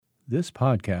This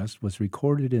podcast was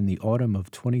recorded in the autumn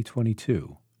of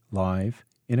 2022, live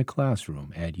in a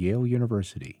classroom at Yale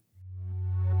University.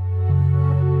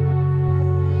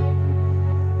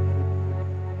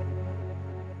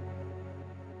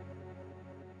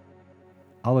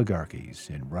 Oligarchies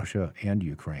in Russia and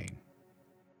Ukraine.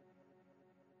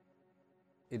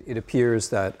 It appears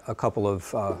that a couple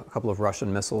of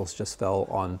Russian missiles just fell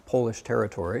on Polish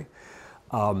territory,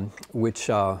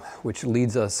 which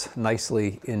leads us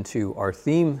nicely into our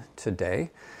theme today.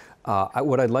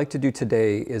 What I'd like to do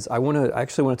today is I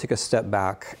actually want to take a step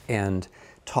back and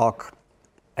talk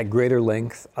at greater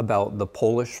length about the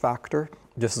Polish factor,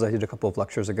 just as I did a couple of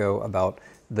lectures ago about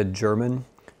the German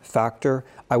factor.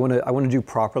 I want to do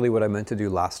properly what I meant to do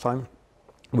last time,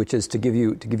 which is to give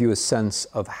you a sense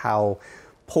of how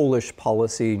Polish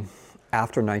policy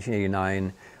after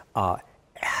 1989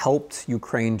 helped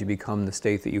Ukraine to become the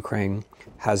state that Ukraine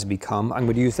has become. I'm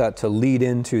going to use that to lead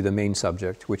into the main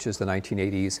subject, which is the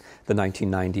 1980s, the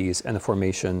 1990s, and the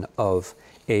formation of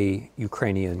a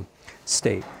Ukrainian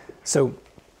state. So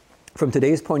from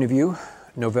today's point of view,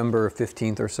 November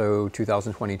 15th or so,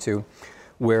 2022,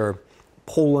 where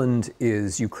Poland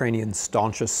is Ukrainian's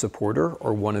staunchest supporter,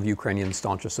 or one of Ukrainian's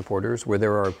staunchest supporters, where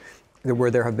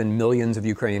there have been millions of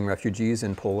Ukrainian refugees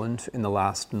in Poland in the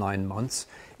last 9 months.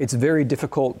 It's very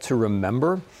difficult to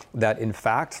remember that, in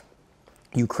fact,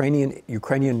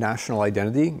 Ukrainian national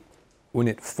identity, when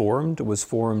it was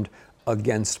formed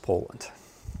against Poland,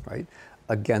 right?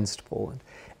 Against Poland.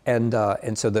 And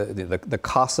so the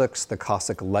Cossacks, the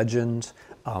Cossack legend,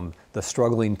 the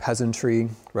struggling peasantry,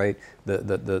 right?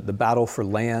 The battle for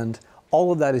land,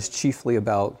 all of that is chiefly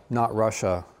about not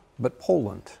Russia, but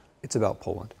Poland. It's about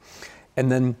Poland. And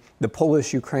then the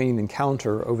Polish-Ukrainian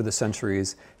encounter over the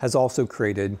centuries has also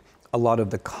created a lot of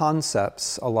the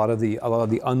concepts, a lot of the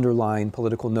underlying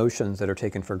political notions that are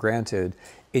taken for granted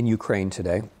in Ukraine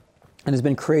today, and has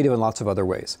been creative in lots of other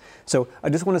ways. So I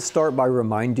just want to start by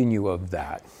reminding you of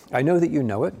that. I know that you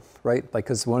know it, right?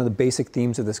 Because one of the basic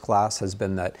themes of this class has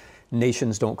been that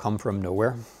nations don't come from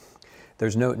nowhere.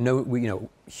 There's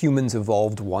humans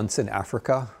evolved once in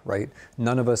Africa, right?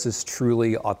 None of us is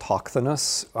truly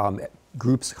autochthonous.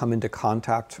 Groups come into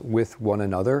contact with one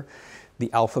another.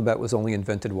 The alphabet was only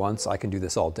invented once. I can do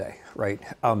this all day, right?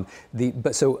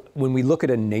 So when we look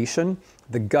at a nation,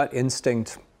 the gut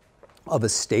instinct of a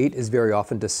state is very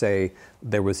often to say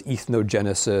there was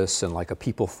ethnogenesis and like a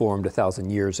people formed 1,000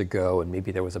 years ago, and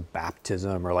maybe there was a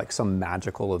baptism or like some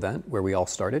magical event where we all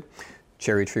started.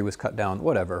 Cherry tree was cut down,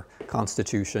 whatever,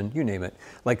 Constitution, you name it.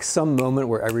 Like some moment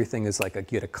where everything is like you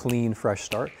get a clean, fresh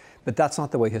start. But that's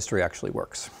not the way history actually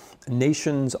works.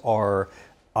 Nations are,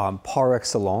 par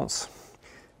excellence,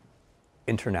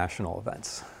 international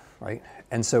events, right?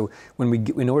 And so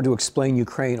in order to explain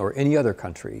Ukraine or any other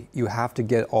country, you have to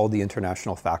get all the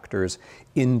international factors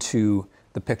into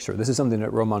the picture. This is something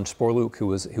that Roman Sporluk,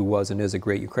 who was and is a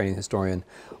great Ukrainian historian,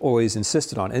 always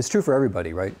insisted on. And it's true for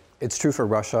everybody, right? It's true for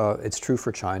Russia, it's true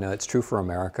for China, it's true for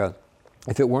America.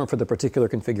 If it weren't for the particular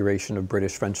configuration of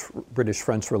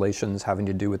British-French relations having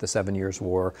to do with the 7 Years'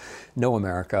 War, no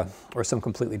America, or some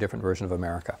completely different version of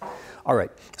America. All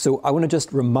right, so I want to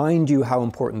just remind you how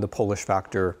important the Polish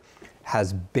factor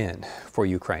has been for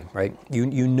Ukraine, right?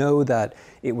 You know that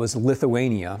it was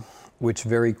Lithuania, which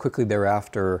very quickly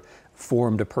thereafter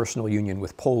formed a personal union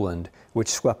with Poland, which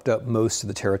swept up most of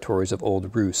the territories of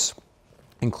Old Rus,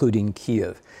 including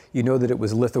Kiev. You know that it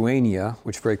was Lithuania,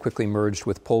 which very quickly merged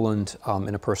with Poland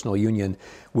in a personal union,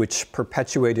 which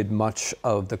perpetuated much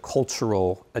of the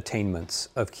cultural attainments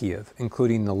of Kiev,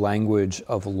 including the language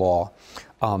of law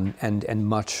and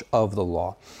much of the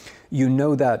law. You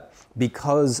know that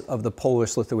because of the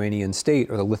Polish-Lithuanian state,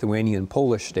 or the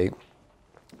Lithuanian-Polish state,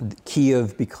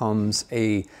 Kiev becomes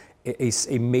a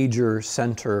major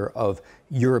center of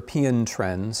European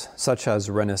trends, such as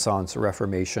Renaissance,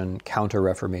 Reformation,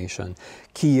 Counter-Reformation.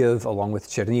 Kiev, along with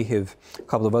Chernihiv, a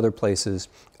couple of other places.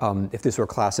 If this were a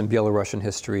class in Belarusian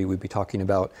history, we'd be talking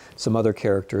about some other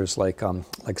characters like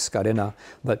Skarina.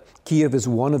 But Kiev is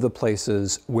one of the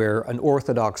places where an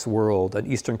Orthodox world, an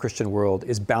Eastern Christian world,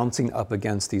 is bouncing up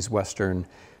against these Western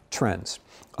trends.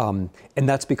 And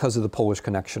that's because of the Polish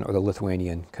connection or the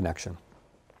Lithuanian connection.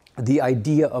 The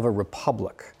idea of a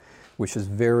republic, which is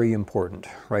very important,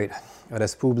 right?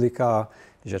 Respublika,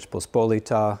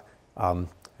 Rzeczpospolita,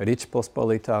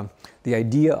 Rzeczpospolita. The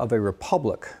idea of a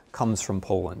republic comes from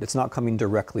Poland. It's not coming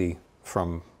directly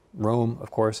from Rome,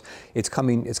 of course. It's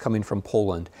coming from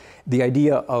Poland. The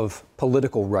idea of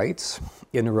political rights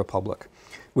in a republic,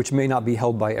 which may not be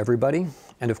held by everybody.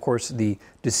 And of course, the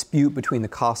dispute between the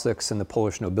Cossacks and the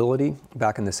Polish nobility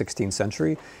back in the 16th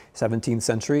century, 17th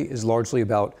century, is largely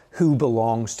about who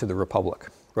belongs to the republic,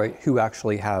 right? Who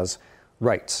actually has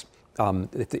rights.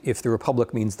 If the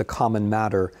republic means the common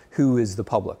matter, who is the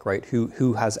public, right?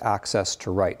 Who has access to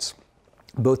rights?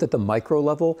 Both at the micro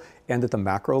level and at the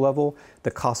macro level,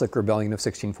 the Cossack Rebellion of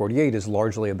 1648 is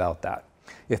largely about that.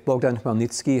 If Bogdan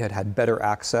Khmelnytsky had had better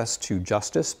access to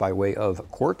justice by way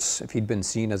of courts, if he'd been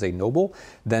seen as a noble,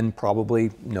 then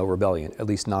probably no rebellion, at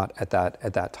least not at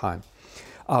that time.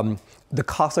 The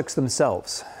Cossacks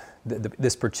themselves,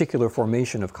 this particular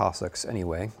formation of Cossacks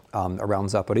anyway, around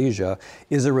Zaporizhia,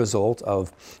 is a result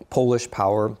of Polish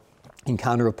power,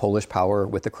 encounter of Polish power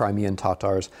with the Crimean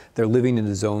Tatars. They're living in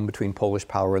a zone between Polish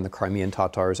power and the Crimean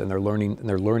Tatars, and they're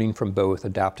learning from both,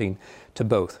 adapting to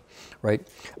both, right?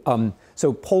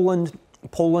 So Poland,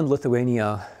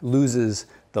 Lithuania loses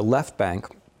the left bank.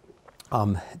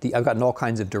 I've gotten all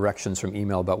kinds of directions from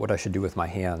email about what I should do with my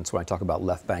hands when I talk about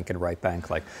left bank and right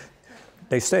bank. Like,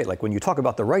 they say, like, when you talk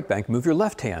about the right bank, move your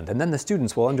left hand, and then the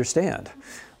students will understand.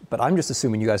 But I'm just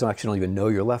assuming you guys don't even know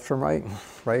your left from right,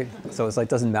 right? So it's like,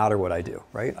 doesn't matter what I do,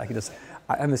 right?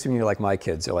 I'm assuming you're like my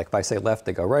kids. They're like, if I say left,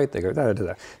 they go right, they go da, da, da,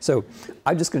 da. So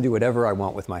I'm just gonna do whatever I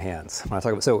want with my hands when I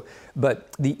talk about,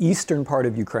 but the eastern part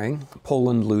of Ukraine,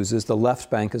 Poland loses. The left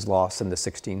bank is lost in the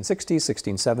 1660s,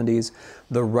 1670s.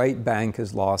 The right bank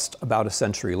is lost about a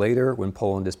century later when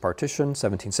Poland is partitioned,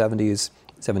 1770s,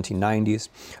 1790s.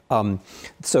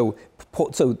 So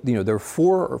there are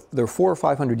 400 or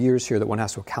 500 years here that one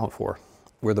has to account for,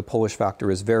 where the Polish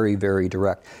factor is very, very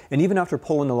direct. And even after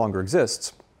Poland no longer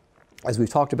exists, as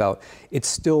we've talked about, it's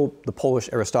still the Polish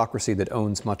aristocracy that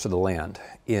owns much of the land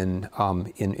in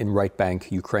right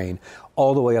bank Ukraine,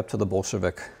 all the way up to the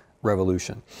Bolshevik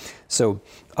Revolution. So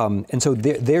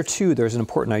there too, there's an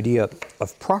important idea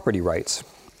of property rights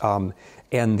and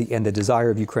the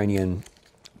desire of Ukrainian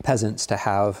peasants to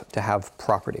have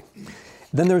property.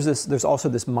 Then there's also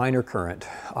this minor current,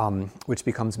 which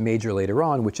becomes major later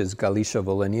on, which is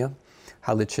Galicia-Volhynia,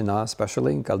 Halychina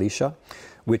especially, Galicia,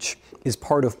 which is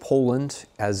part of Poland,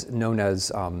 known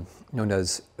as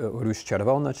Rus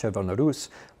Czerwona, Czerwona Rus,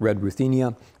 Red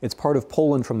Ruthenia. It's part of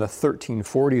Poland from the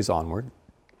 1340s onward,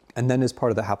 and then is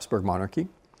part of the Habsburg monarchy,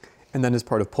 and then is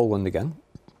part of Poland again,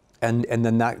 and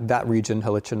then that region,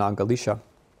 Halychina, Galicia,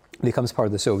 becomes part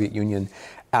of the Soviet Union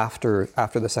after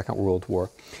the Second World War,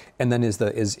 and then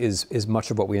is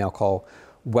much of what we now call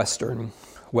Western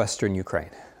Ukraine.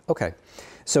 Okay,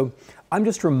 so I'm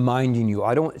just reminding you.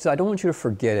 I don't want you to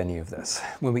forget any of this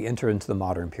when we enter into the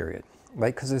modern period,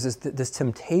 right? Because there's this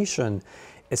temptation.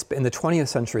 It's in the 20th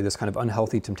century, this kind of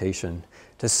unhealthy temptation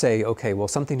to say, okay, well,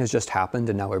 something has just happened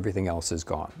and now everything else is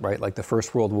gone, right? Like the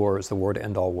First World War is the war to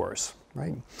end all wars,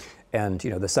 right? And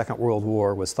the Second World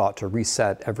War was thought to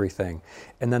reset everything.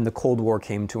 And then the Cold War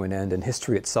came to an end, and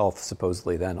history itself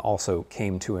supposedly then also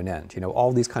came to an end.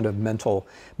 All these kind of mental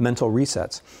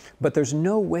resets. But there's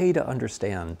no way to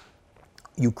understand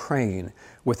Ukraine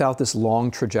without this long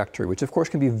trajectory, which of course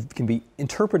can be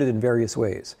interpreted in various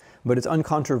ways. But it's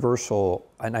uncontroversial,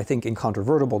 and I think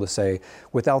incontrovertible to say,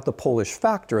 without the Polish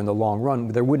factor in the long run,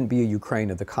 there wouldn't be a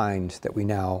Ukraine of the kind that we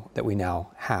now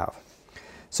have.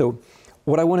 So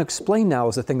what I want to explain now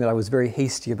is the thing that I was very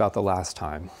hasty about the last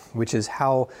time, which is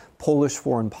how Polish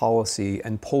foreign policy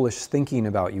and Polish thinking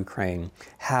about Ukraine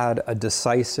had a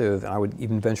decisive, and I would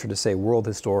even venture to say world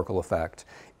historical effect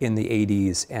in the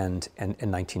 80s and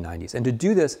 1990s. And to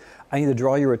do this, I need to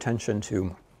draw your attention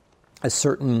to I'm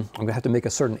going to have to make a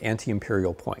certain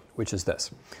anti-imperial point, which is this.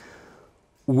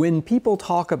 When people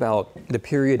talk about the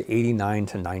period 89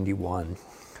 to 91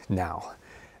 now,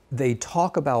 they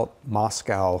talk about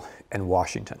Moscow and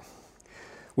Washington,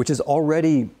 which is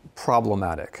already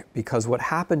problematic because what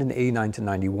happened in 89 to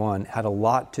 91 had a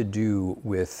lot to do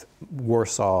with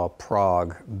Warsaw,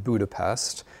 Prague,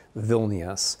 Budapest,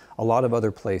 Vilnius, a lot of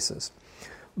other places.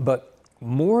 But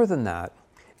more than that,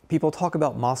 people talk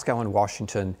about Moscow and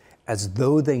Washington as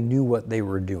though they knew what they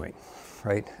were doing,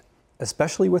 right?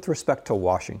 Especially with respect to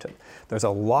Washington. There's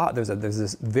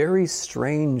this very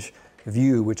strange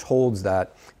view which holds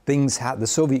that the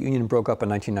Soviet Union broke up in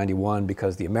 1991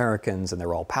 because the Americans, and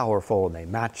they're all powerful, and they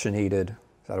machinated, is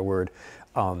that a word?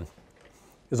 It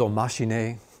was all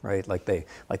machine, right? Like they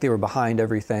were behind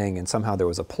everything, and somehow there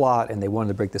was a plot, and they wanted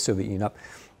to break the Soviet Union up.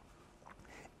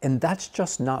 And that's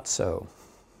just not so,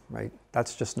 right?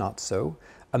 That's just not so.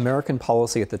 American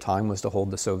policy at the time was to hold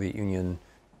the Soviet Union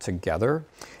together.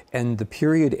 And the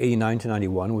period 89 to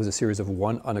 91 was a series of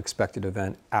one unexpected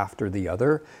event after the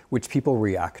other, which people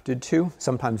reacted to,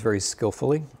 sometimes very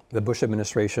skillfully. The Bush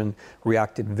administration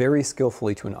reacted very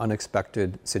skillfully to an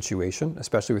unexpected situation,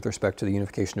 especially with respect to the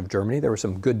unification of Germany. There were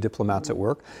some good diplomats at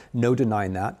work, no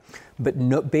denying that.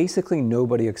 But basically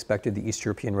nobody expected the East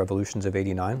European revolutions of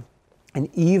 '89. And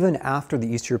even after the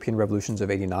East European revolutions of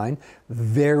 '89,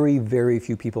 very, very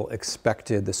few people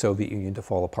expected the Soviet Union to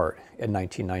fall apart in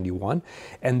 1991.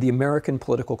 And the American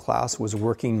political class was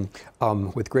working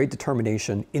with great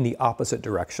determination in the opposite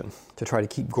direction, to try to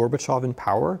keep Gorbachev in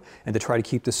power and to try to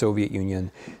keep the Soviet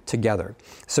Union together.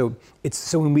 So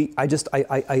when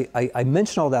I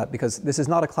mention all that because this is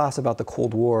not a class about the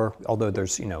Cold War, although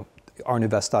there's, Arne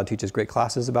Vestad teaches great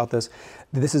classes about this.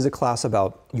 This is a class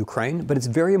about Ukraine, but it's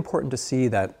very important to see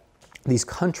that these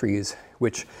countries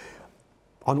where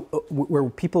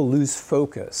people lose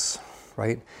focus,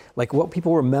 right? Like what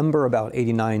people remember about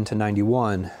 89 to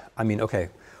 91, okay,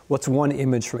 what's one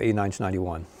image from 89 to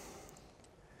 91?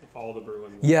 The fall of the Berlin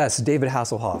Wall. Yes, David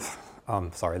Hasselhoff.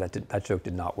 Sorry, that joke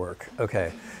did not work.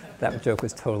 Okay, that joke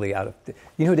was totally out of...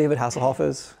 You know who David Hasselhoff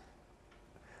is?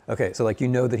 Okay, so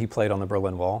that he played on the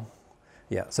Berlin Wall?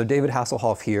 Yeah, so David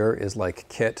Hasselhoff here is like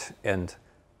Kit and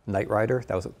Knight Rider.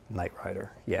 That was a Knight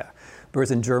Rider, yeah.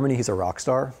 Whereas in Germany, he's a rock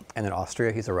star, and in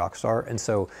Austria, he's a rock star. And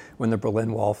so when the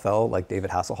Berlin Wall fell,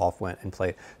 David Hasselhoff went and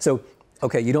played. So,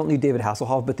 okay, you don't need David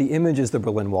Hasselhoff, but the image is the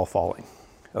Berlin Wall falling,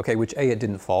 okay, which it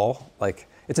didn't fall.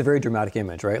 It's a very dramatic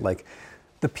image, right?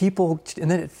 The people, and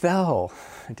then it fell.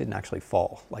 It didn't actually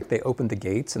fall. They opened the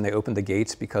gates, and they opened the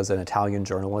gates because an Italian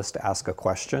journalist asked a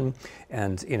question,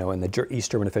 and the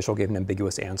East German official gave an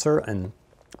ambiguous answer, and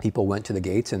people went to the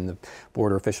gates, and the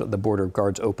border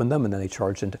guards opened them, and then they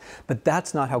charged into. But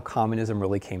that's not how communism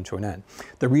really came to an end.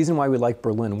 The reason why we like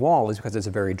Berlin Wall is because it's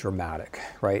very dramatic,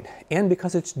 right? And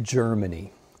because it's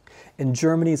Germany. And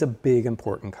Germany is a big,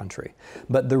 important country.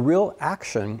 But the real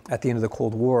action at the end of the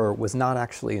Cold War was not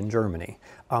actually in Germany.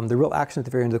 The real action at the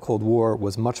very end of the Cold War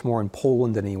was much more in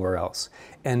Poland than anywhere else.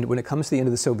 And when it comes to the end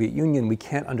of the Soviet Union, we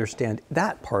can't understand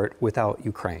that part without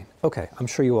Ukraine. Okay, I'm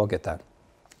sure you all get that.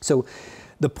 So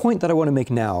the point that I want to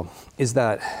make now is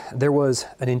that there was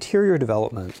an interior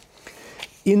development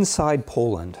inside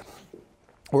Poland,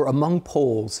 or among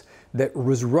Poles, that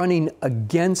was running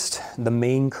against the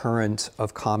main current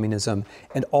of communism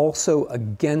and also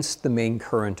against the main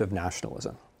current of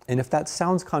nationalism. And if that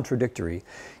sounds contradictory,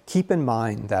 keep in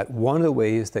mind that one of the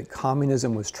ways that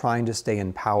communism was trying to stay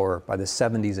in power by the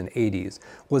 70s and 80s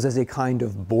was as a kind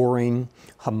of boring,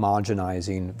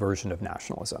 homogenizing version of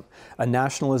nationalism. A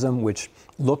nationalism which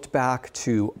looked back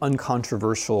to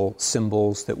uncontroversial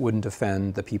symbols that wouldn't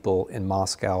offend the people in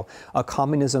Moscow. A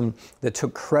communism that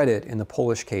took credit, in the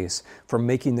Polish case, for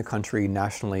making the country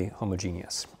nationally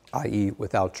homogeneous, i.e.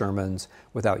 without Germans,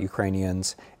 without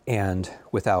Ukrainians, and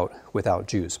without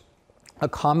Jews. A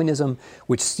communism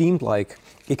which seemed like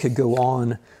it could go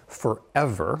on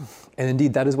forever, and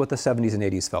indeed that is what the 70s and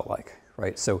 80s felt like,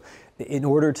 right? So in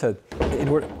order to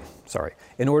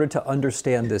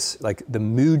understand this, the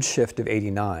mood shift of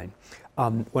 '89,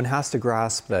 one has to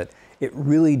grasp that it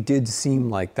really did seem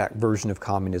like that version of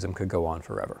communism could go on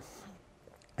forever.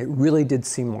 It really did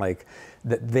seem like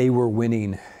that they were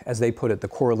winning, as they put it, the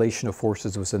correlation of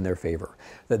forces was in their favor,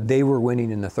 that they were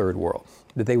winning in the third world,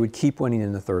 that they would keep winning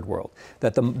in the third world,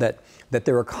 that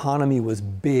their economy was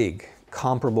big,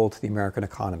 comparable to the American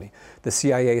economy. The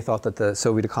CIA thought that the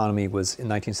Soviet economy was, in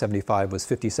 1975, was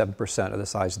 57% of the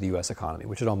size of the US economy,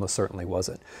 which it almost certainly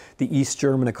wasn't. The East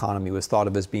German economy was thought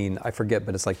of as being, I forget,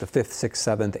 but it's like the 5th, 6th,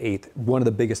 7th, 8th, one of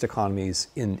the biggest economies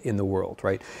in the world,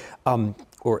 right?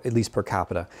 Or at least per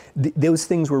capita. Those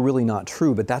things were really not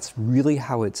true, but that's really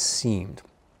how it seemed.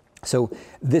 So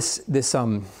the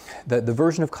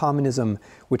version of communism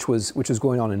which was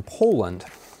going on in Poland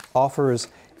offers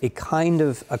a kind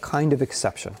of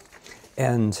exception,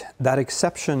 and that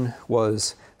exception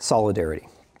was solidarity.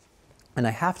 And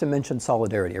I have to mention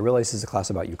solidarity. I realize this is a class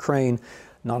about Ukraine,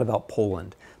 not about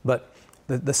Poland, but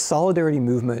the solidarity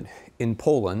movement in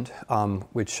Poland,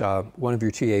 which one of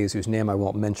your TAs, whose name I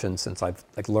won't mention since I've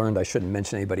learned I shouldn't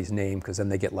mention anybody's name because then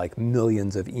they get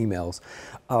millions of emails.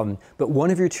 But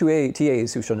one of your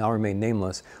TAs, who shall now remain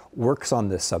nameless, works on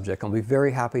this subject. I'll be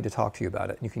very happy to talk to you about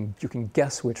it. You can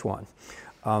guess which one.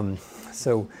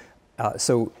 So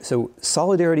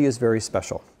solidarity is very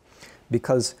special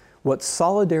because what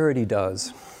solidarity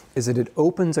does is that it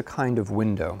opens a kind of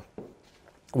window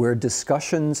where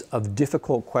discussions of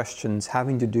difficult questions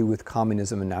having to do with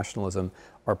communism and nationalism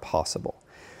are possible.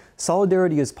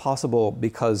 Solidarity is possible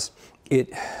because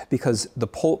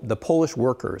the Polish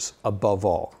workers, above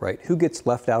all, right? Who gets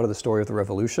left out of the story of the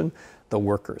revolution? The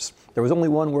workers. There was only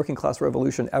one working class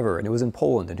revolution ever, and it was in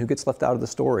Poland. And who gets left out of the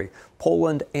story?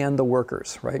 Poland and the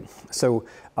workers, right? So,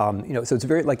 so it's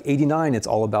very like '89. It's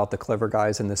all about the clever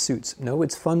guys in the suits. No,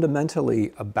 it's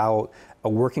fundamentally about a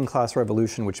working class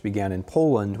revolution which began in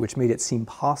Poland, which made it seem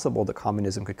possible that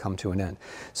communism could come to an end.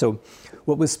 So,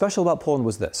 what was special about Poland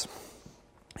was this.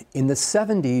 In the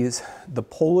 70s, the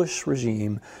Polish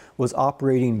regime was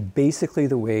operating basically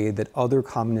the way that other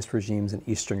communist regimes in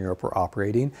Eastern Europe were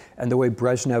operating and the way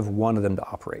Brezhnev wanted them to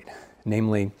operate.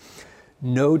 Namely,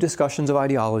 no discussions of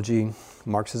ideology,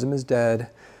 Marxism is dead,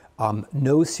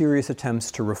 no serious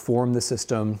attempts to reform the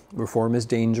system. Reform is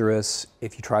dangerous.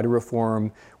 If you try to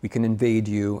reform, we can invade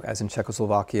you, as in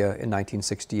Czechoslovakia in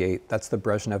 1968. That's the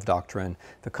Brezhnev doctrine.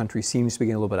 The country seems to be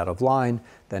getting a little bit out of line,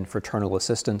 then fraternal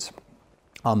assistance.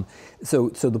 So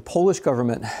the Polish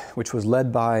government, which was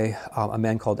led by a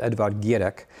man called Edward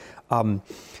Gierek,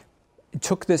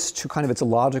 took this to kind of its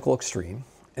logical extreme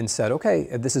and said, okay,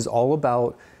 if this is all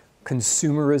about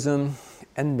consumerism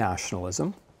and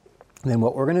nationalism, then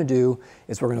what we're going to do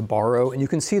is we're going to borrow, and you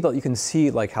can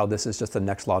see like how this is just the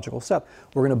next logical step.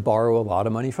 We're going to borrow a lot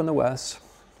of money from the West.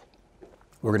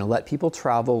 We're going to let people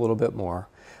travel a little bit more.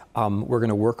 We're going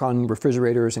to work on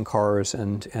refrigerators and cars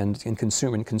and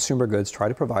consumer goods, try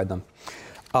to provide them.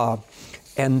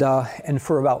 And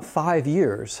for about 5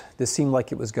 years, this seemed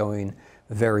like it was going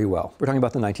very well. We're talking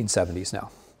about the 1970s now.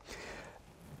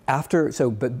 After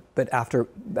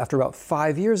about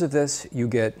 5 years of this, you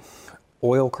get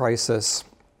oil crisis,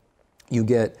 you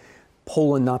get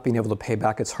Poland not being able to pay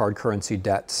back its hard currency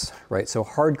debts, right? So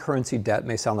hard currency debt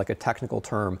may sound like a technical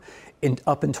term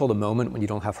up until the moment when you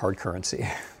don't have hard currency,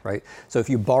 right? So if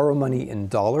you borrow money in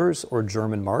dollars or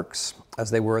German marks,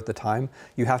 as they were at the time,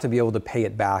 you have to be able to pay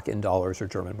it back in dollars or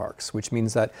German marks, which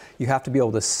means that you have to be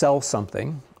able to sell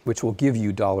something which will give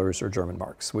you dollars or German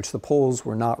marks, which the Poles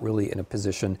were not really in a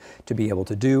position to be able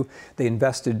to do. They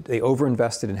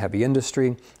overinvested in heavy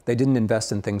industry. They didn't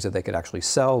invest in things that they could actually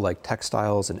sell, like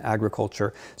textiles and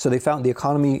agriculture. So they found the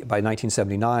economy by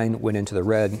 1979 went into the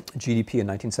red. GDP in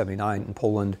 1979 in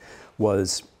Poland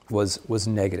was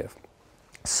negative.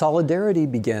 Solidarity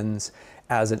begins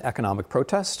as an economic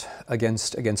protest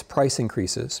against price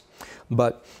increases,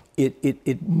 but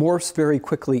it morphs very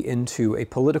quickly into a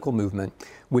political movement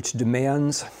which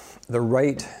demands the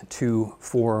right to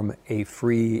form a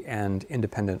free and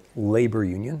independent labor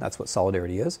union. That's what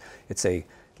Solidarity is. It's a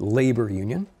labor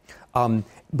union,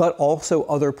 but also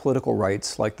other political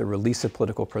rights like the release of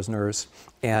political prisoners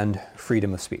and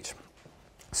freedom of speech.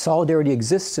 Solidarity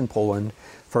exists in Poland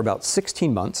for about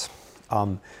 16 months,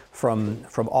 from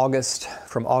August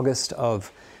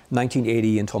of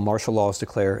 1980 until martial law is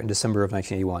declared in December of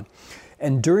 1981.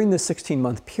 And during this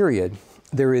 16-month period,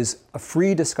 there is a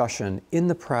free discussion in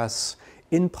the press,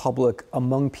 in public,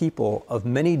 among people of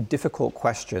many difficult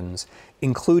questions,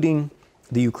 including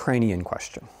the Ukrainian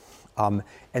question.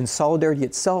 And Solidarity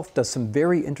itself does some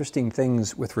very interesting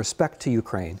things with respect to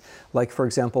Ukraine, like, for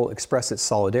example, express its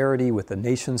solidarity with the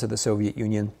nations of the Soviet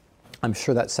Union. I'm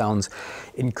sure that sounds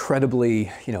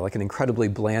incredibly, like an incredibly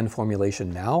bland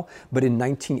formulation now, but in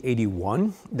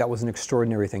 1981, that was an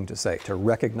extraordinary thing to say, to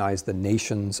recognize the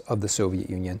nations of the Soviet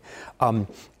Union. And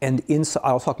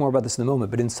I'll talk more about this in a moment,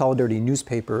 but in Solidarity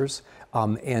newspapers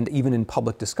and even in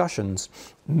public discussions,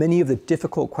 many of the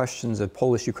difficult questions of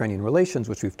Polish-Ukrainian relations,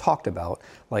 which we've talked about,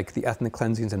 like the ethnic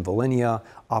cleansings in Volhynia,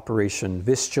 Operation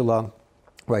Vistula,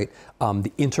 right,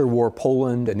 the interwar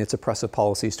Poland and its oppressive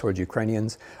policies towards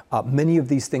Ukrainians, many of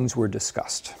these things were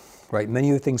discussed, right? Many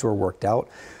of the things were worked out.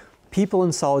 People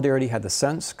in Solidarity had the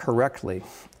sense, correctly,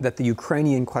 that the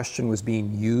Ukrainian question was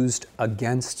being used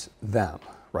against them,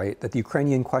 right? That the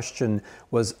Ukrainian question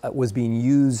was being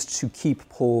used to keep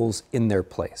Poles in their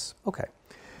place. Okay.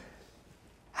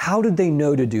 How did they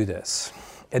know to do this?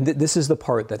 And this is the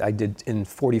part that I did in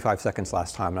 45 seconds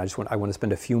last time, and I want to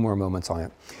spend a few more moments on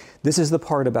it. This is the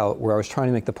part about where I was trying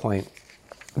to make the point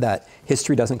that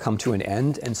history doesn't come to an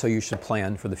end, and so you should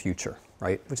plan for the future,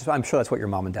 right? Which is, I'm sure that's what your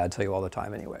mom and dad tell you all the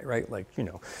time anyway, right? Like,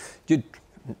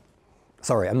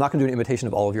 sorry, I'm not going to do an imitation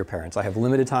of all of your parents. I have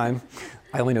limited time.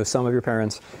 I only know some of your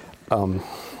parents.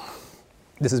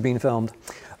 This is being filmed.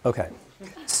 Okay,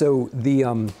 so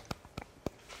the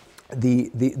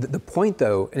point,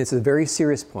 though, and it's a very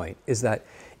serious point, is that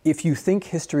if you think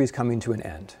history is coming to an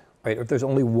end, right, or if there's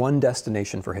only one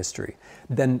destination for history,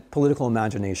 then political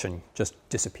imagination just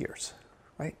disappears,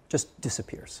 right? Just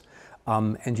disappears.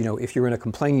 And if you're in a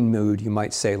complaining mood, you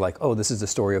might say like, oh, this is the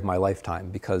story of my lifetime,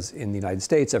 because in the United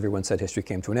States, everyone said history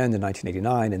came to an end in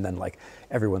 1989, and then like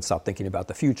everyone stopped thinking about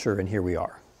the future, and here we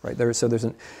are, right? That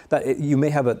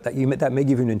may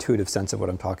give you an intuitive sense of what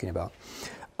I'm talking about.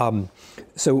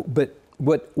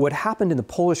 But what happened in the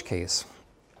Polish case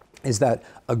is that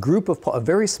a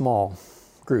very small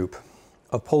group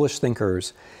of Polish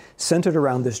thinkers centered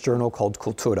around this journal called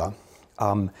Kultura,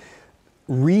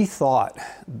 rethought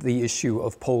the issue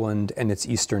of Poland and its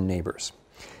eastern neighbors.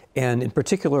 And in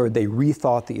particular, they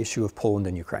rethought the issue of Poland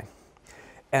and Ukraine.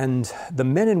 And the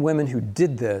men and women who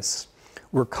did this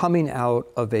were coming out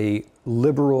of a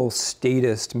liberal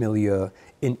statist milieu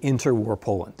in interwar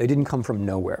Poland. They didn't come from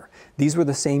nowhere. These were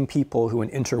the same people who in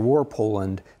interwar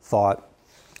Poland thought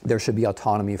there should be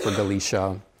autonomy for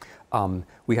Galicia.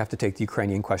 We have to take the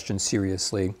Ukrainian question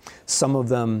seriously. Some of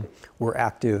them were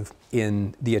active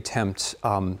in the attempt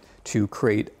to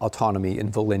create autonomy in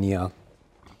Volhynia.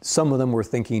 Some of them were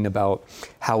thinking about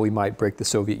how we might break the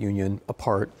Soviet Union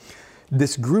apart.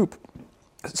 This group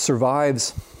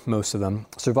survives, most of them,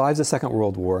 survives the Second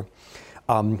World War.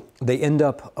 They end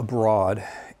up abroad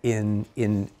in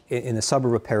a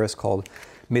suburb of Paris called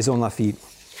Maison Lafitte,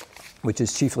 which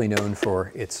is chiefly known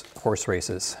for its horse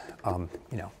races.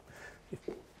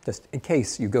 Just in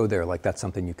case you go there, like that's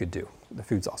something you could do. The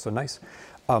food's also nice.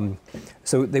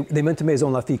 So they went to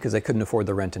Maison Lafitte because they couldn't afford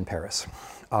the rent in Paris.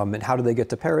 And how did they get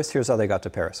to Paris? Here's how they got to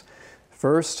Paris.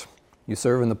 First, you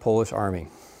serve in the Polish army.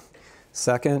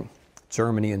 Second,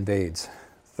 Germany invades.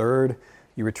 Third,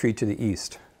 you retreat to the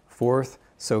east. Fourth,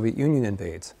 Soviet Union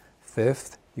invades.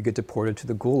 Fifth, you get deported to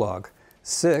the Gulag.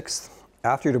 Sixth,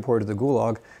 after you're deported to the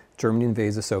Gulag, Germany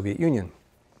invades the Soviet Union.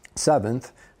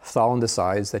 Seventh, Stalin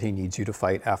decides that he needs you to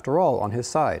fight after all on his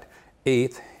side.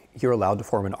 Eighth, you're allowed to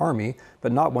form an army,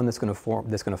 but not one that's going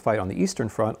to fight on the Eastern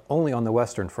Front, only on the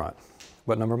Western Front.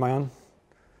 What number am I on?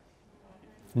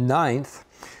 Ninth,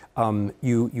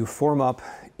 you form up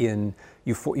in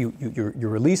you're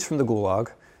released from the Gulag.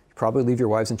 You probably leave your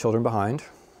wives and children behind.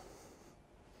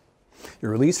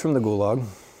 You're released from the Gulag.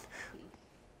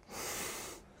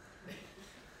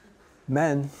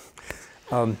 Men,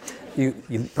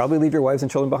 you probably leave your wives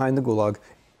and children behind the Gulag.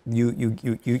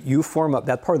 You form up,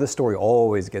 that part of the story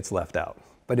always gets left out.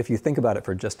 But if you think about it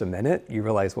for just a minute, you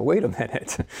realize, well, wait a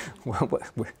minute.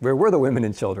 Where were the women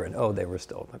and children? Oh, they were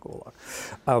still in the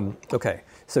Gulag. Okay,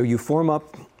 so you form,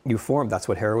 that's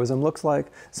what heroism looks like.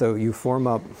 So you form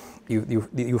up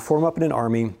in an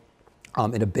army,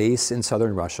 in a base in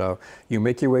southern Russia. You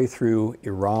make your way through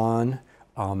Iran,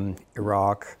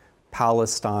 Iraq,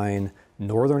 Palestine,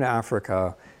 northern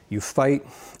Africa. You fight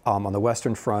on the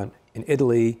Western Front in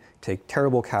Italy, take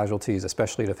terrible casualties,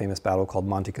 especially at a famous battle called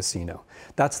Monte Cassino.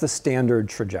 That's the standard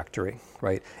trajectory,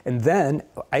 right? And then,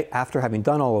 after having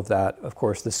done all of that, of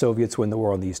course, the Soviets win the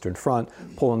war on the Eastern Front,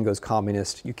 Poland goes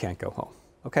communist, you can't go home.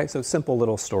 Okay, so simple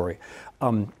little story.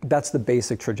 That's the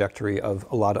basic trajectory of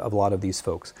a lot of these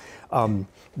folks.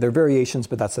 There are variations,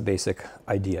 but that's the basic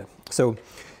idea. So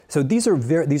these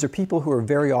are people who are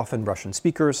very often Russian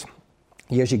speakers.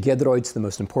 Jerzy Giedroyc, the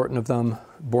most important of them,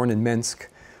 born in Minsk,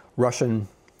 Russian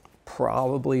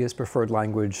probably his preferred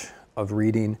language of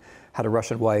reading, had a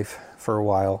Russian wife for a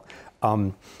while.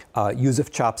 Józef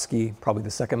Chapsky, probably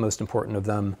the second most important of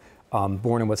them,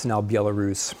 born in what's now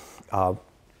Belarus,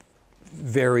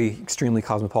 very extremely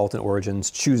cosmopolitan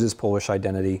origins, chooses Polish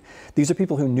identity. These are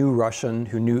people who knew Russian,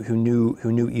 who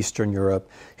knew Eastern Europe,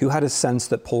 who had a sense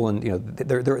that Poland,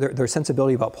 their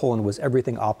sensibility about Poland was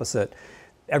everything opposite,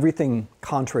 everything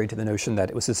contrary to the notion that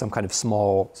it was some kind of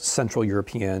small Central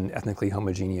European ethnically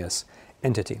homogeneous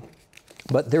entity.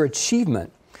 But their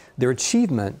achievement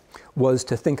was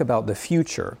to think about the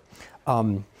future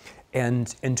and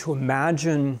to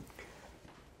imagine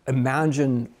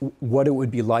what it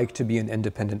would be like to be an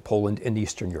independent Poland in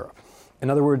Eastern Europe. In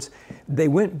other words, they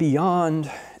went beyond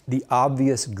the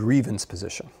obvious grievance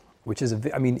position, which is,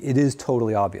 it is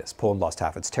totally obvious. Poland lost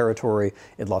half its territory.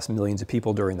 It lost millions of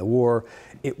people during the war.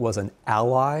 It was an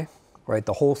ally, right?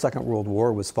 The whole Second World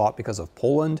War was fought because of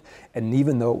Poland. And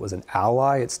even though it was an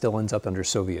ally, it still ends up under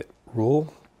Soviet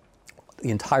rule. The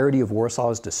entirety of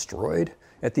Warsaw is destroyed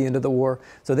at the end of the war.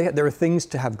 So there are things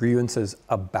to have grievances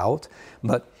about,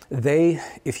 but they,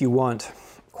 if you want,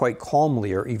 quite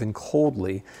calmly or even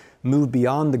coldly, move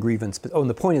beyond the grievance. Oh, and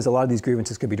the point is a lot of these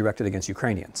grievances could be directed against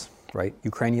Ukrainians, right?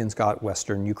 Ukrainians got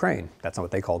Western Ukraine. That's not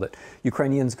what they called it.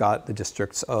 Ukrainians got the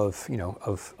districts of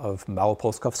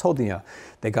Małopolska Wschodnia.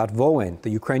 They got Volyn. The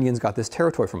Ukrainians got this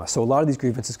territory from us. So a lot of these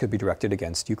grievances could be directed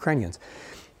against Ukrainians.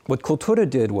 What Kultura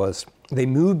did was they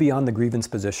moved beyond the grievance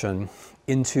position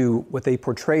into what they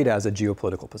portrayed as a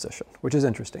geopolitical position, which is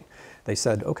interesting. They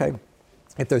said, okay,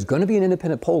 if there's going to be an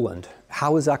independent Poland,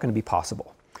 how is that going to be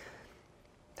possible?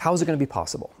 How is it going to be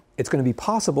possible? It's going to be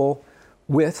possible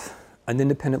with an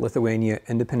independent Lithuania,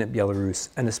 independent Belarus,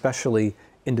 and especially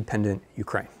independent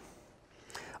Ukraine.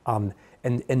 And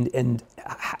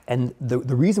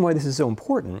the reason why this is so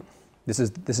important, this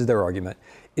is their argument,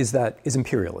 is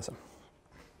imperialism.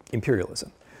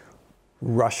 Imperialism.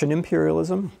 Russian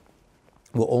imperialism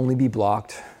will only be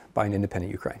blocked by an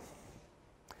independent Ukraine.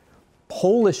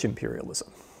 Polish imperialism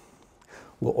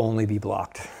will only be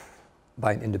blocked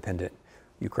by an independent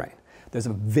Ukraine. There's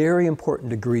a very important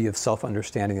degree of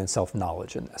self-understanding and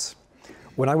self-knowledge in this.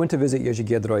 When I went to visit Jerzy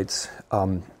Giedroyc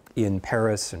in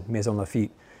Paris and Maison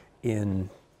Lafitte in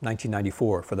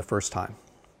 1994 for the first time,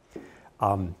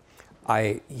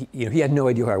 he had no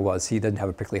idea who I was. He didn't have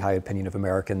a particularly high opinion of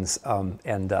Americans,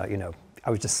 I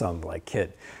was just some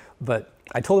kid. But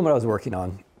I told him what I was working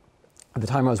on. At the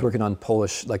time, I was working on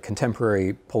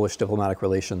contemporary Polish diplomatic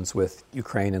relations with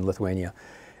Ukraine and Lithuania.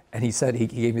 And he said, he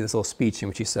gave me this little speech in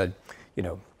which he said,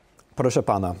 proszę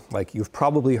pana, you've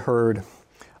probably heard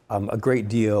a great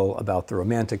deal about the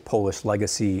romantic Polish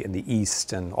legacy in the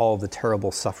East and all of the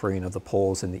terrible suffering of the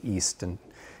Poles in the East. And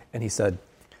he said,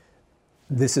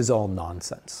 this is all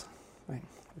nonsense, right?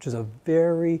 Which is a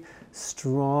very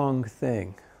strong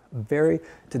thing.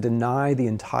 To deny the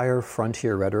entire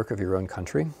frontier rhetoric of your own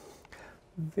country,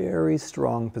 very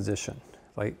strong position,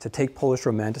 right? To take Polish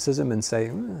romanticism and say,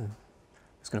 I'm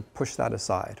just going to push that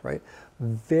aside, right?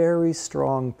 Very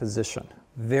strong position,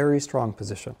 very strong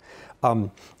position.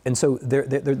 And so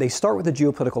they start with the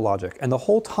geopolitical logic, and the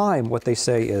whole time what they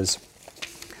say is,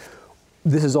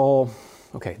 this is all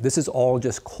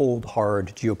just cold,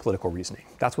 hard geopolitical reasoning.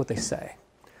 That's what they say.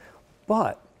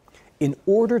 But in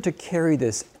order to carry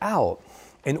this out,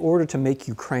 in order to make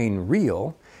Ukraine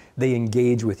real, they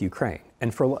engage with Ukraine.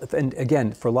 And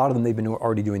again, for a lot of them, they've been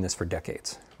already doing this for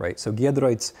decades, right? So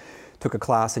Giedroyc took a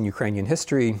class in Ukrainian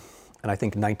history, and I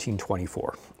think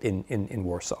 1924 in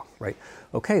Warsaw, right?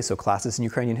 Okay, so classes in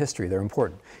Ukrainian history, they're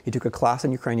important. He took a class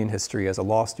in Ukrainian history as a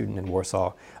law student in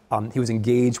Warsaw. He was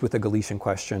engaged with the Galician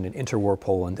question in interwar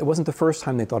Poland. It wasn't the first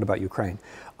time they thought about Ukraine,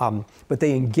 but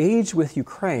they engaged with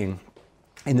Ukraine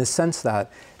in the sense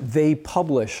that they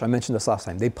publish, I mentioned this last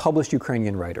time, they published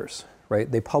Ukrainian writers,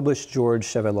 right? They published George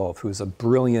Shevelov, who is a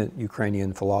brilliant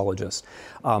Ukrainian philologist.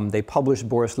 They published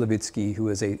Boris Levitsky, who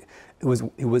was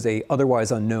a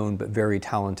otherwise unknown but very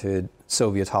talented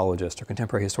Sovietologist or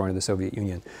contemporary historian of the Soviet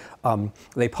Union.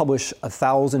 They publish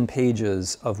 1,000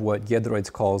 pages of what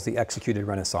Giedroyc calls the executed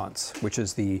Renaissance, which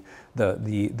is the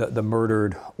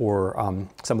murdered, or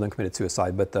some of them committed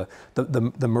suicide, but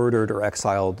the murdered or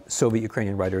exiled Soviet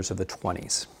Ukrainian writers of the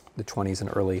 20s and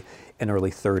early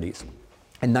 30s.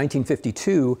 In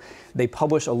 1952, they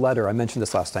publish a letter, I mentioned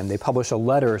this last time, they publish a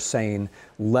letter saying,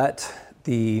 let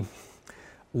the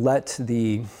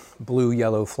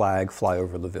blue-yellow flag fly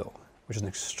over Lviv, which is an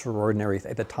extraordinary,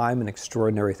 at the time, an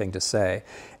extraordinary thing to say.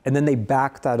 And then they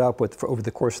back that up over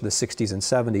the course of the 60s and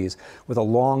 70s with a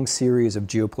long series of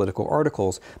geopolitical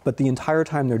articles. But the entire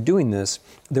time they're doing this,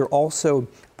 they're also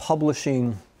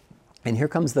publishing, and here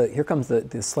comes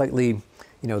the slightly,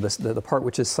 the part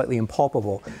which is slightly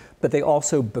impalpable, but they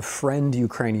also befriend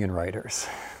Ukrainian writers,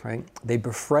 right? They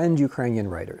befriend Ukrainian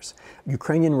writers.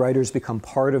 Ukrainian writers become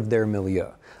part of their milieu.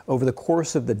 Over the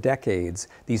course of the decades,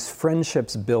 these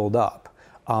friendships build up,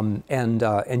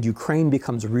 and Ukraine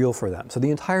becomes real for them. So the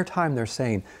entire time they're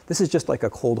saying, this is just like a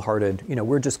cold-hearted,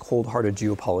 we're just cold-hearted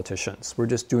geopoliticians. We're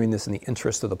just doing this in the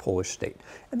interest of the Polish state.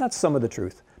 And that's some of the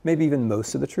truth, maybe even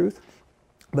most of the truth.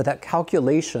 But that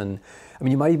calculation,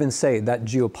 you might even say that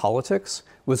geopolitics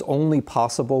was only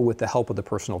possible with the help of the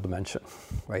personal dimension,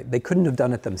 right? They couldn't have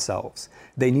done it themselves.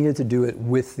 They needed to do it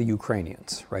with the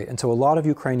Ukrainians, right? And so a lot of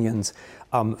Ukrainians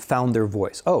found their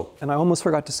voice. Oh, and I almost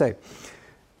forgot to say,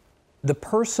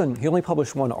 he only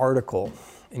published one article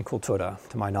in Kultura,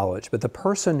 to my knowledge, but the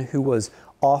person who was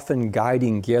often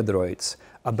guiding Giedroyc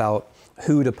about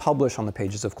who to publish on the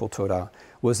pages of Kultura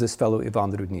was this fellow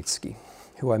Ivan Rudnitsky,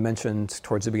 who I mentioned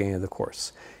towards the beginning of the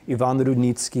course. Ivan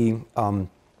Rudnitsky,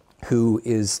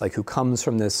 who comes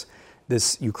from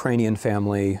this Ukrainian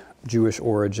family, Jewish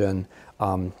origin.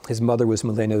 His mother was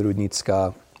Milena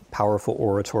Rudnicka, powerful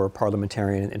orator,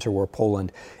 parliamentarian in interwar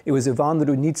Poland. It was Ivan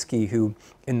Rudnitsky who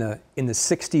in the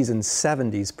 60s and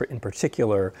 70s in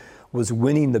particular, was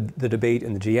winning the debate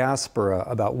in the diaspora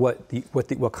about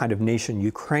what kind of nation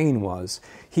Ukraine was.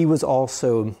 He was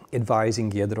also advising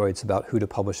Giedroyc about who to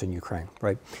publish in Ukraine,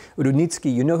 right?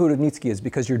 Rudnitsky, you know who Rudnitsky is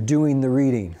because you're doing the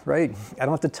reading, right? I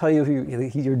don't have to tell you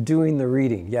you're doing the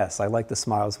reading. Yes, I like the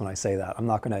smiles when I say that. I'm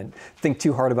not going to think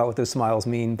too hard about what those smiles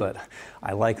mean, but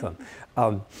I like them.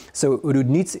 So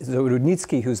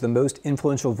Rudnitsky, who's the most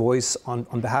influential voice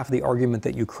on behalf of the argument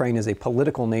that Ukraine is a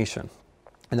political nation,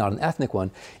 and not an ethnic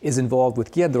one, is involved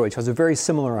with Giedroyc, has a very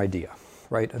similar idea,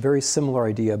 right? A very similar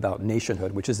idea about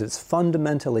nationhood, which is it's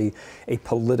fundamentally a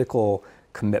political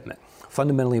commitment,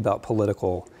 fundamentally about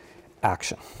political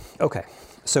action. Okay,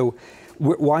 so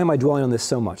why am I dwelling on this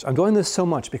so much? I'm dwelling on this so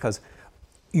much because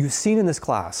you've seen in this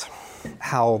class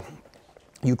how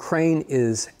Ukraine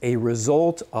is a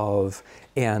result of,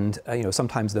 and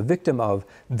sometimes the victim of,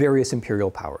 various imperial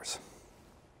powers.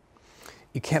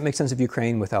 You can't make sense of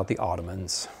Ukraine without the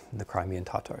Ottomans and the Crimean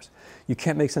Tatars. You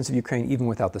can't make sense of Ukraine even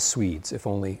without the Swedes, if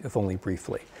only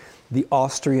briefly. The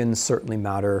Austrians certainly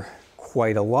matter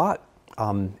quite a lot,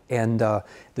 and the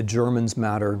Germans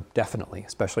matter definitely,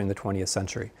 especially in the 20th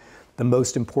century. The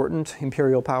most important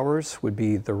imperial powers would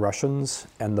be the Russians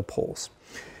and the Poles.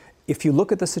 If you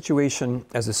look at the situation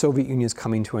as the Soviet Union is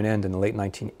coming to an end in the late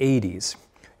 1980s,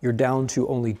 you're down to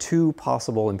only two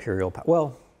possible imperial powers.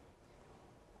 Well,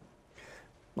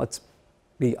 let's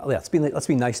be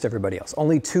nice to everybody else.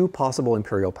 Only two possible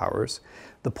imperial powers,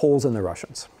 the Poles and the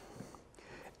Russians.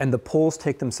 And the Poles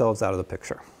take themselves out of the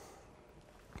picture.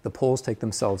 The Poles take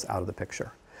themselves out of the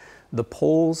picture. The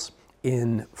Poles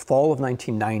in fall of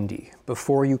 1990,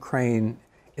 before Ukraine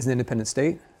is an independent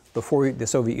state, before the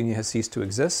Soviet Union has ceased to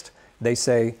exist, they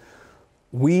say,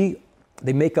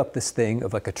 they make up this thing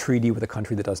of like a treaty with a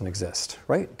country that doesn't exist,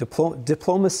 right?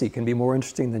 Diplomacy can be more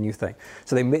interesting than you think.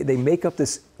 So they make up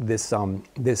this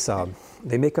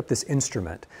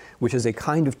instrument, which is a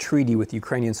kind of treaty with the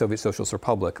Ukrainian Soviet Socialist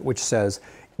Republic, which says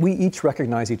we each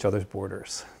recognize each other's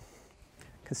borders.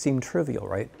 It could seem trivial,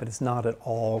 right? But it's not at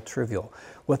all trivial.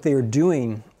 What they are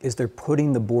doing is they're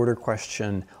putting the border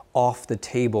question off the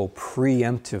table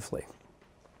preemptively.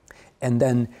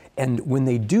 And when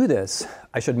they do this,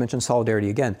 I should mention solidarity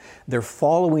again, they're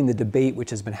following the debate which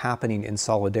has been happening in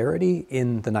solidarity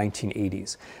in the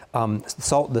 1980s.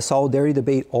 The solidarity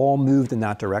debate all moved in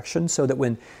that direction, so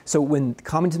when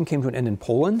communism came to an end in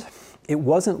Poland, it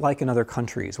wasn't like in other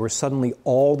countries where suddenly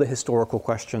all the historical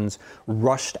questions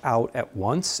rushed out at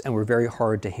once and were very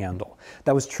hard to handle.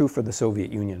 That was true for the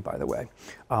Soviet Union, by the way.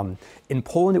 In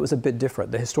Poland, it was a bit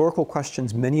different. The historical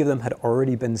questions, many of them had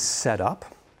already been set up,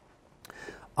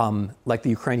 like the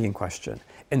Ukrainian question.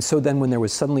 And so then when there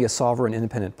was suddenly a sovereign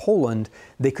independent Poland,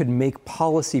 they could make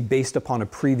policy based upon a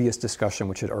previous discussion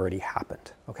which had already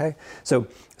happened, okay? So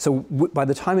by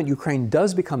the time that Ukraine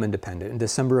does become independent in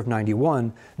December of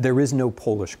 91, there is no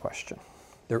Polish question.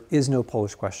 There is no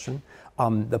Polish question.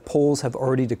 The Poles have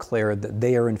already declared that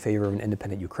they are in favor of an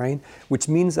independent Ukraine, which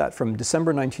means that from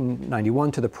December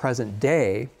 1991 to the present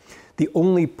day, the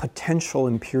only potential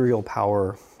imperial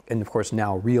power, and of course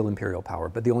now real imperial power,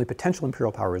 but the only potential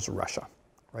imperial power is Russia,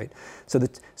 right?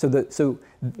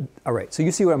 All right, so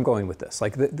you see where I'm going with this.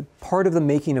 Like the part of the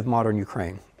making of modern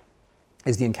Ukraine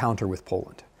is the encounter with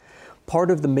Poland.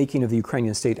 Part of the making of the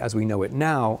Ukrainian state as we know it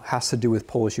now has to do with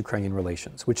Polish-Ukrainian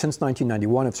relations, which since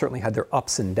 1991 have certainly had their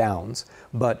ups and downs,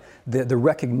 but the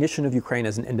recognition of Ukraine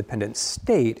as an independent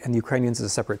state and the Ukrainians as a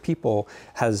separate people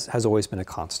has always been a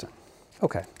constant.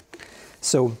 Okay,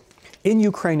 so in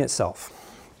Ukraine itself,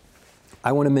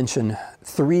 I want to mention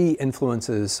three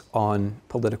influences on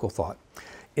political thought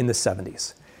in the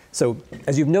 70s. So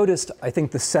as you've noticed, I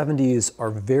think the 70s are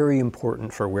very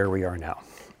important for where we are now,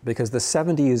 because the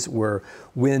 70s were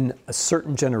when a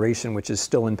certain generation, which is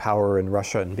still in power in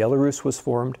Russia and Belarus, was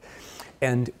formed.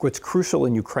 And what's crucial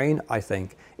in Ukraine, I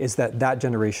think, is that that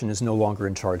generation is no longer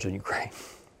in charge in Ukraine,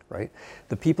 right?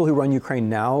 The people who run Ukraine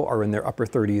now are in their upper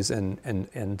 30s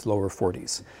and lower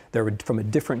 40s. They're from a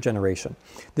different generation.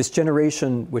 This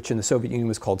generation, which in the Soviet Union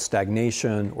was called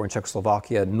stagnation, or in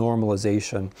Czechoslovakia,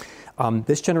 normalization,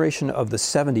 this generation of the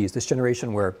 70s,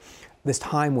 this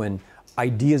time when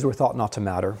ideas were thought not to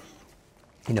matter,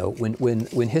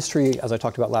 when history, as I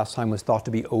talked about last time, was thought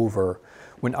to be over,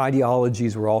 when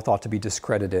ideologies were all thought to be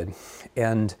discredited,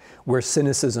 and where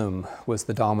cynicism was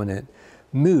the dominant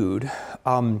mood,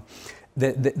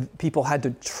 that people had to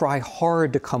try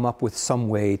hard to come up with some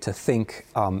way to think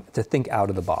out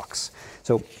of the box.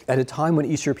 So at a time when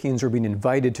East Europeans were being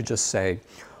invited to just say,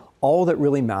 all that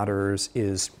really matters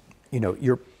is,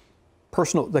 your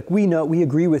personal, like we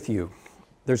agree with you,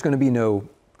 there's going to be no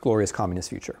glorious communist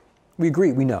future. We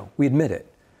agree, we know, we admit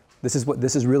it. This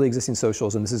is really existing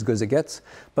socialism, this is as good as it gets.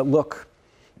 But look,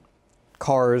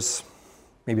 cars,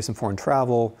 maybe some foreign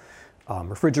travel,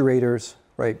 refrigerators,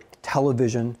 right?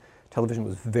 Television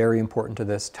was very important to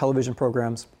this. Television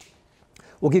programs,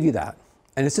 we'll give you that.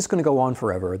 And it's just going to go on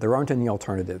forever. There aren't any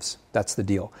alternatives. That's the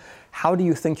deal. How do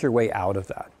you think your way out of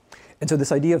that? And so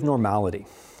this idea of normality,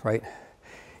 right?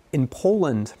 In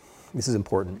Poland, this is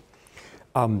important,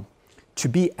 to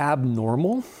be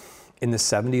abnormal in the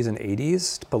 70s and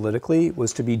 80s politically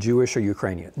was to be Jewish or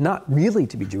Ukrainian. Not really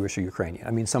to be Jewish or Ukrainian.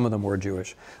 I mean, some of them were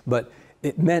Jewish, but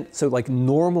it meant, so like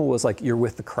normal was like you're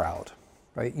with the crowd,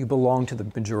 right? You belong to the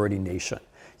majority nation.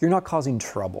 You're not causing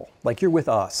trouble, like you're with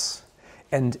us.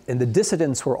 And the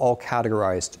dissidents were all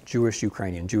categorized Jewish,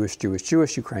 Ukrainian, Jewish, Jewish,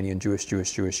 Jewish, Ukrainian, Jewish,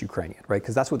 Jewish, Jewish, Ukrainian, right?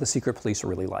 Because that's what the secret police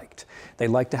really liked. They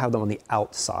liked to have them on the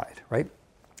outside, right?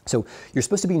 So you're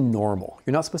supposed to be normal.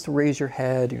 You're not supposed to raise your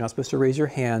head. You're not supposed to raise your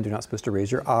hand. You're not supposed to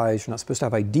raise your eyes. You're not supposed to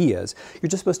have ideas. You're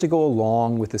just supposed to go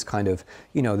along with this kind of,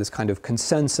 this kind of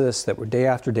consensus that we're day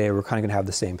after day, we're kind of going to have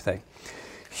the same thing.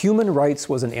 Human rights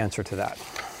was an answer to that.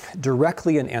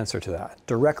 Directly an answer to that.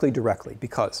 Directly,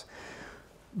 because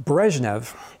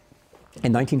Brezhnev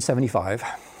in 1975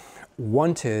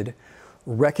 wanted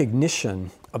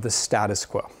recognition of the status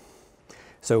quo.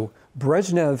 So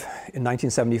Brezhnev in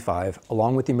 1975,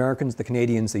 along with the Americans, the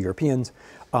Canadians, the Europeans,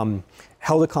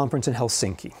 held a conference in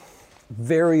Helsinki.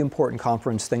 Very important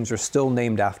conference. Things are still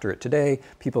named after it today.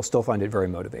 People still find it very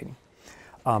motivating.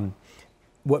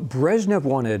 What Brezhnev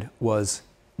wanted was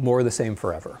more of the same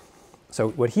forever.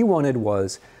 So what he wanted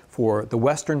was for the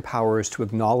Western powers to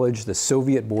acknowledge the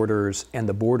Soviet borders and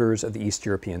the borders of the East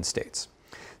European states.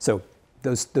 So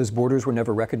those borders were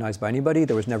never recognized by anybody.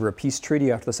 There was never a peace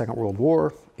treaty after the Second World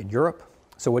War in Europe.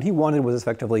 So what he wanted was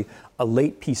effectively a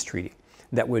late peace treaty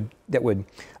that would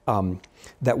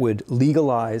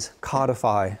legalize,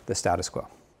 codify the status quo.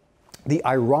 The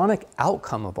ironic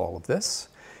outcome of all of this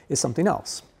is something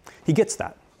else. He gets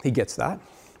that,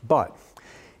 but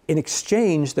in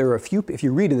exchange, there are a few, if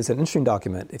you read it, it's an interesting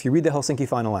document. If you read the Helsinki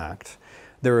Final Act,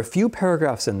 there are a few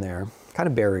paragraphs in there, kind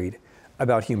of buried,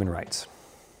 about human rights.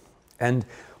 And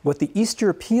what the East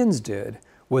Europeans did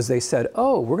was they said,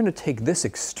 oh, we're going to take this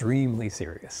extremely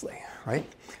seriously, right?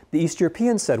 The East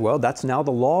Europeans said, well, that's now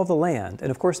the law of the land. And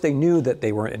of course, they knew that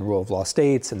they weren't in rule of law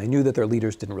states, and they knew that their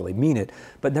leaders didn't really mean it.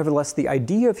 But nevertheless, the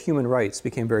idea of human rights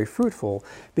became very fruitful,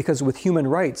 because with human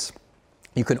rights,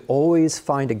 you can always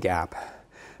find a gap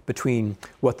between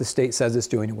what the state says it's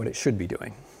doing and what it should be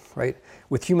doing, right?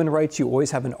 With human rights, you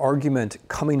always have an argument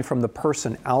coming from the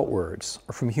person outwards,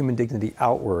 or from human dignity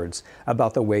outwards,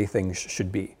 about the way things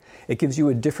should be. It gives you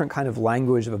a different kind of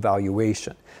language of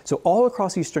evaluation. So all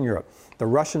across Eastern Europe, the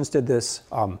Russians did this.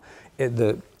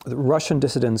 The Russian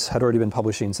dissidents had already been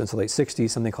publishing since the late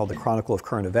 60s, something called the Chronicle of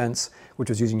Current Events, which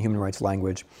was using human rights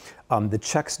language. The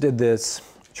Czechs did this.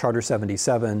 Charter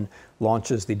 77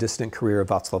 launches the dissident career of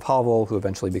Václav Havel, who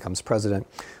eventually becomes president.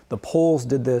 The Poles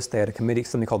did this. They had a committee,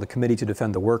 something called the Committee to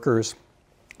Defend the Workers.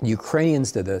 The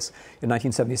Ukrainians did this. In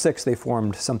 1976, they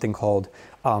formed something called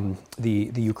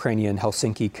the Ukrainian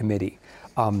Helsinki Committee.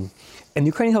 And the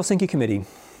Ukrainian Helsinki Committee,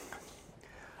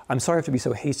 I'm sorry I have to be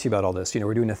so hasty about all this.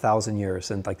 We're doing 1,000 years,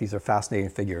 and like these are fascinating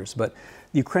figures. But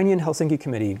the Ukrainian Helsinki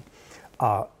Committee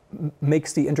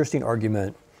makes the interesting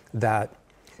argument that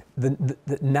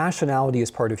the nationality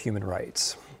is part of human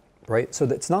rights, right? So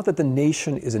it's not that the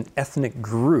nation is an ethnic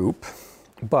group,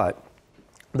 but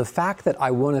the fact that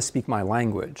I want to speak my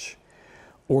language,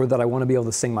 or that I want to be able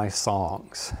to sing my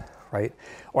songs, right?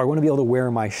 Or I want to be able to wear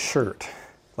my shirt,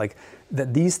 like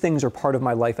that these things are part of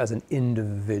my life as an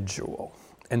individual.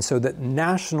 And so that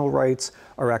national rights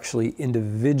are actually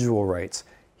individual rights,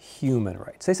 human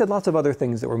rights. They said lots of other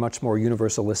things that were much more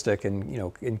universalistic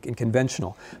and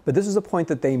conventional, but this is a point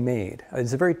that they made.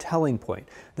 It's a very telling point,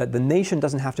 that the nation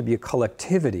doesn't have to be a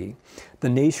collectivity. The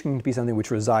nation can be something which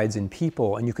resides in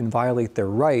people, and you can violate their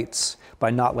rights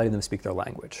by not letting them speak their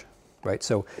language, right?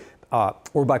 So,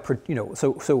 or by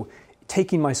so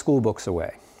taking my school books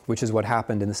away, which is what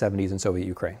happened in the 70s in Soviet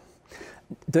Ukraine.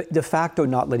 De facto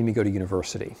not letting me go to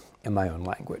university in my own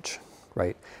language,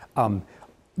 right?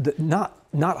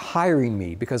 Not hiring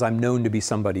me because I'm known to be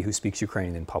somebody who speaks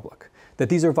Ukrainian in public, that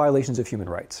these are violations of human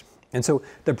rights. And so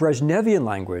the Brezhnevian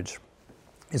language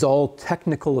is all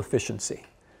technical efficiency.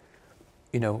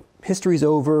 History's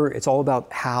over, it's all about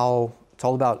how, it's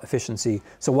all about efficiency,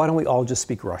 so why don't we all just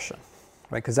speak Russian,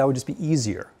 right? Because that would just be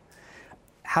easier.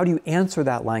 how do you answer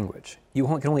that language? You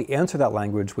can only answer that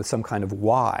language with some kind of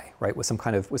why, right? With some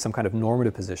kind of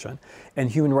normative position.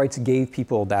 And human rights gave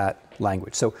people that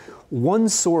language. So one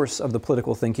source of the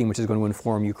political thinking which is going to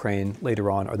inform Ukraine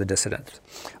later on are the dissidents.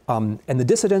 And the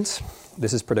dissidents,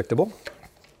 this is predictable,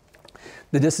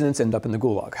 the dissidents end up in the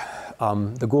Gulag.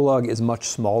 The Gulag is much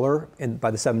smaller by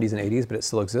the 70s and 80s, but it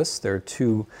still exists. There are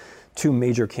two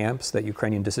major camps that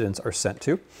Ukrainian dissidents are sent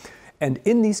to. And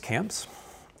in these camps,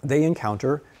 they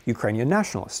encounter Ukrainian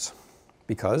nationalists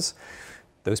because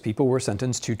those people were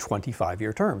sentenced to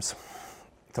 25-year terms,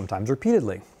 sometimes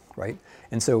repeatedly, right?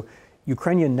 And so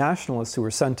Ukrainian nationalists who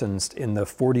were sentenced in the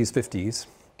 40s, 50s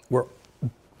were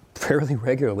fairly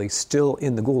regularly still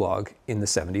in the Gulag in the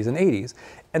 70s and 80s.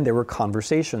 And there were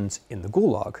conversations in the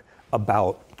Gulag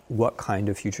about what kind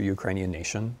of future Ukrainian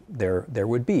nation there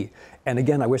would be. And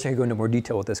again, I wish I could go into more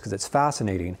detail with this because it's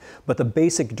fascinating, but the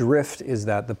basic drift is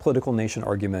that the political nation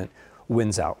argument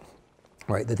wins out,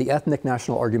 right? That the ethnic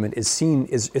national argument is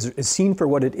seen for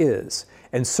what it is.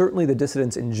 And certainly the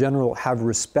dissidents in general have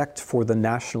respect for the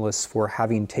nationalists for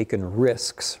having taken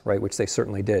risks, right, which they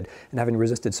certainly did, and having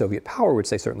resisted Soviet power, which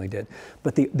they certainly did.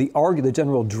 But the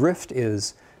general drift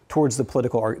is towards the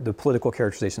political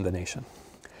characterization of the nation.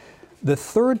 The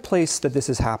third place that this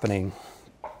is happening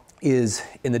is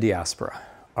in the diaspora,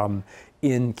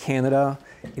 in Canada,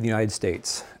 in the United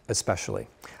States especially,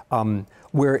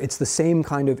 where it's the same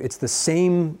kind of,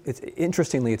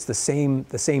 interestingly, it's the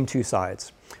same two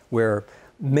sides, where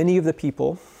many of the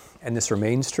people, and this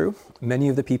remains true, many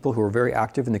of the people who are very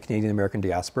active in the Canadian-American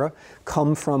diaspora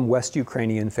come from West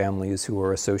Ukrainian families who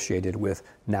are associated with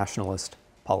nationalist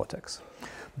politics.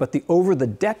 But over the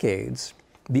decades,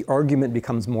 the argument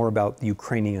becomes more about the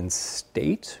Ukrainian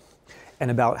state and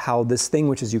about how this thing,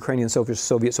 which is Ukrainian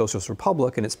Soviet Socialist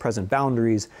Republic and its present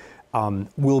boundaries,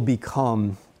 will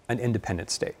become an independent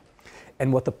state,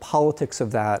 and what the politics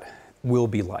of that will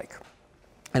be like.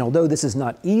 And although this is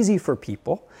not easy for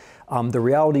people, the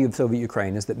reality of Soviet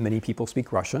Ukraine is that many people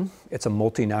speak Russian. It's a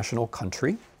multinational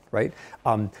country, right?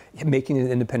 Making an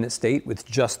independent state with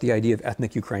just the idea of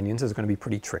ethnic Ukrainians is going to be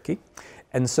pretty tricky.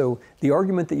 And so the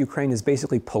argument that Ukraine is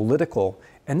basically political,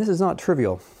 and this is not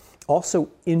trivial, also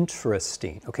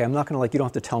interesting. Okay, I'm not going to you don't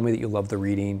have to tell me that you love the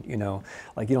reading, you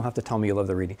don't have to tell me you love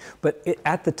the reading. But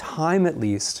at the time, at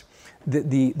least,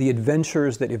 the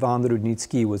adventures that Ivan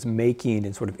Rudnitsky was making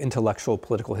in sort of intellectual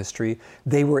political history,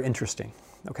 they were interesting.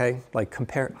 Okay,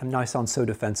 now I sound so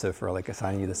defensive for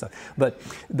assigning you this stuff, but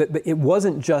it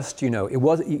wasn't just,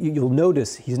 you'll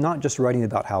notice he's not just writing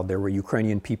about how there were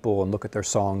Ukrainian people and look at their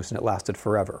songs and it lasted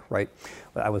forever, right?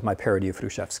 That was my parody of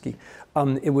Hrushevsky.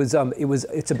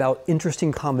 It's about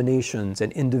interesting combinations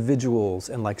and individuals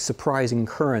and surprising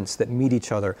currents that meet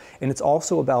each other. And it's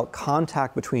also about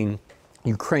contact between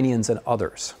Ukrainians and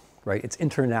others, right? It's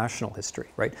international history,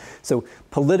 right? So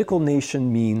political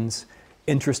nation means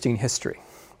interesting history.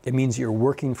 It means you're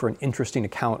working for an interesting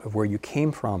account of where you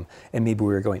came from and maybe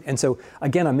where you're going. And so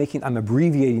again, I'm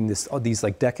abbreviating these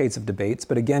decades of debates,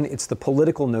 but again, it's the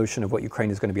political notion of what Ukraine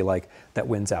is going to be like that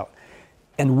wins out.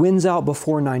 And wins out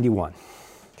before 91.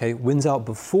 Okay, wins out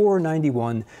before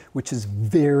 91, which is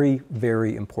very,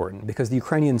 very important because the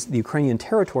Ukrainian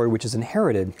territory, which is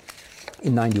inherited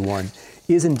in 91,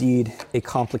 is indeed a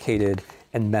complicated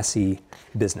and messy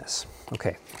business.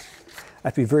 Okay, I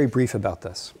have to be very brief about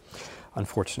this,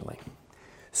 unfortunately.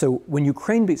 So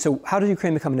how does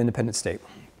Ukraine become an independent state?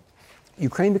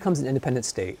 Ukraine becomes an independent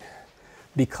state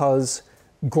because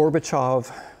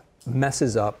Gorbachev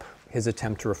messes up his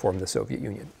attempt to reform the Soviet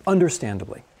Union,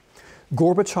 understandably.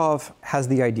 Gorbachev has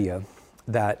the idea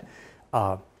that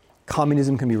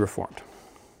communism can be reformed.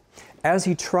 As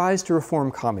he tries to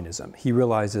reform communism, he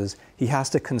realizes he has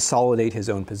to consolidate his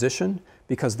own position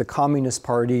because the Communist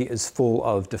Party is full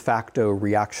of de facto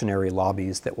reactionary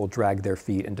lobbies that will drag their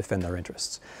feet and defend their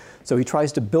interests. So he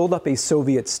tries to build up a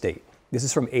Soviet state. This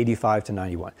is from 85 to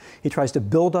 91. He tries to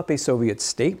build up a Soviet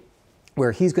state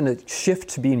where he's going to shift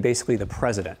to being basically the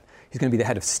president. He's going to be the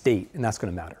head of state, and that's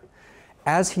going to matter.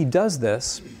 As he does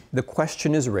this, the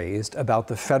question is raised about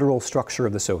the federal structure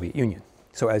of the Soviet Union.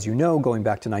 So as you know, going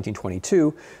back to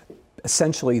 1922,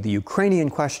 essentially the Ukrainian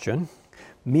question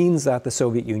means that the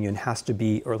Soviet Union has to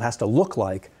be, or has to look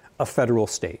like, a federal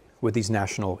state with these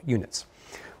national units.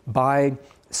 By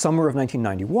summer of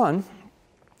 1991,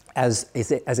 as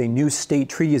a new state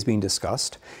treaty is being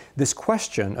discussed, this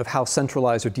question of how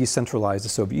centralized or decentralized the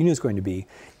Soviet Union is going to be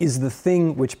is the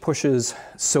thing which pushes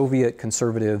Soviet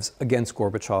conservatives against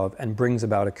Gorbachev and brings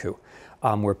about a coup,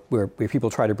 where people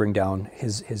try to bring down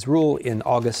his rule in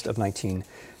August of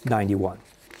 1991.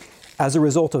 As a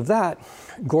result of that,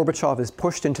 Gorbachev is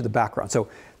pushed into the background. So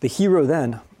the hero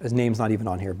then, his name's not even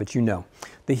on here, but you know,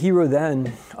 the hero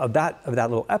then of that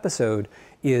little episode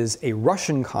is a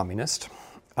Russian communist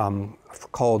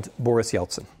called Boris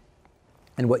Yeltsin.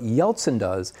 And what Yeltsin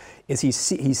does is he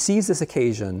sees this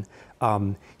occasion,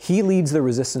 he leads the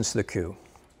resistance to the coup.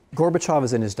 Gorbachev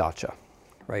is in his dacha,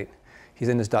 right? He's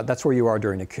in his dacha. That's where you are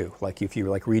during a coup. Like if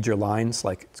you read your lines,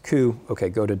 like it's coup, okay,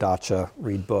 go to dacha,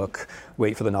 read book,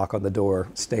 wait for the knock on the door,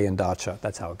 stay in dacha.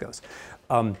 That's how it goes.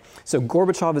 So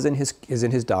Gorbachev is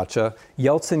in his dacha.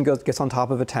 Yeltsin gets on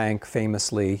top of a tank.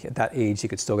 Famously, at that age, he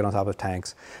could still get on top of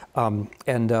tanks.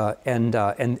 And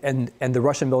the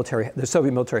Russian military, the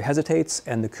Soviet military hesitates,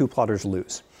 and the coup plotters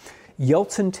lose.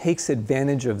 Yeltsin takes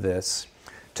advantage of this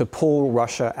to pull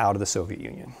Russia out of the Soviet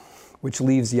Union, which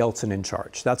leaves Yeltsin in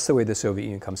charge. That's the way the Soviet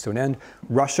Union comes to an end.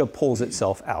 Russia pulls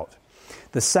itself out.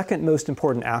 The second most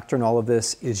important actor in all of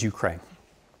this is Ukraine.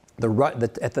 The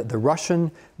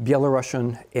Russian,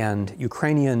 Belarusian, and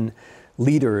Ukrainian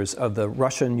leaders of the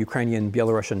Russian, Ukrainian,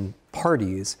 Belarusian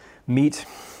parties meet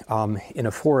in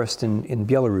a forest in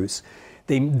Belarus.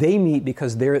 They meet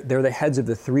because they're the heads of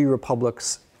the three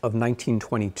republics of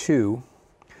 1922,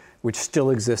 which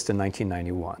still exist in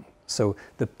 1991. So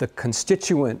the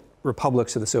constituent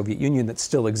republics of the Soviet Union that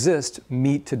still exist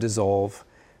meet to dissolve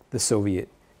the Soviet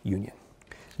Union.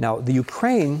 Now, the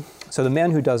Ukraine, so the man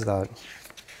who does that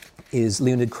is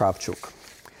Leonid Kravchuk.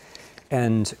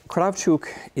 And Kravchuk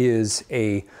is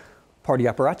a party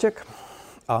apparatchik.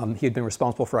 He had been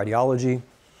responsible for ideology.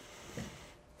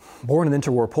 Born in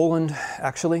interwar Poland,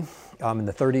 actually, in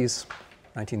the 30s,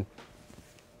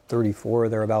 1934,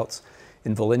 thereabouts,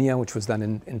 in Volhynia, which was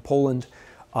then in Poland.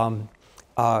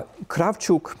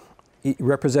 Kravchuk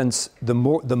represents the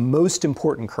most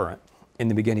important current in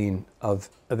the beginning of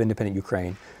independent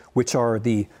Ukraine, which are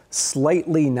the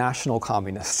slightly national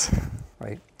communists,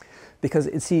 right? Because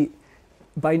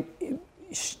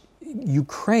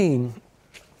Ukraine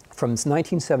from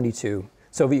 1972,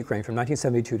 Soviet Ukraine from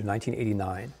 1972 to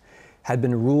 1989, had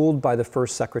been ruled by the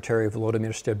first secretary,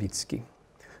 Volodymyr Sterbitsky,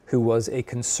 who was a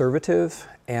conservative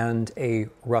and a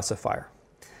Russifier.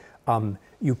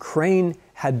 Ukraine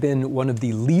had been one of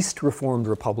the least reformed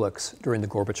republics during the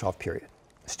Gorbachev period.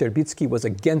 Sterbitsky was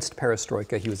against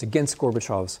perestroika. He was against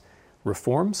Gorbachev's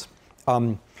reforms.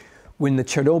 When the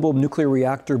Chernobyl nuclear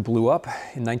reactor blew up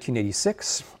in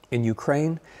 1986 in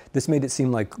Ukraine, this made it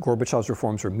seem like Gorbachev's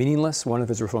reforms were meaningless. One of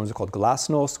his reforms is called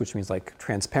glasnost, which means like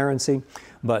transparency.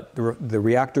 But the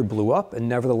reactor blew up, and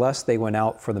nevertheless, they went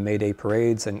out for the May Day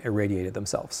parades and irradiated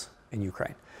themselves in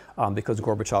Ukraine because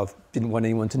Gorbachev didn't want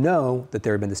anyone to know that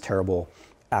there had been this terrible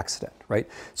accident, right?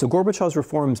 So Gorbachev's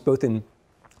reforms, both in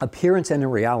appearance and in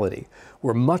reality,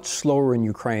 were much slower in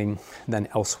Ukraine than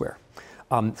elsewhere.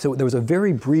 So there was a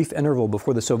very brief interval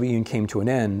before the Soviet Union came to an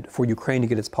end for Ukraine to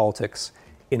get its politics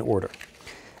in order.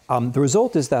 The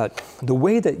result is that the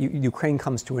way that Ukraine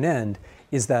comes to an end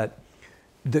is that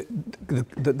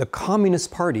the Communist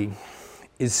Party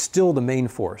is still the main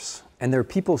force. And there are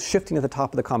people shifting at the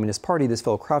top of the Communist Party. This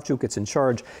fellow Kravchuk gets in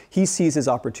charge. He sees his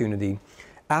opportunity.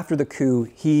 After the coup,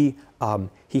 he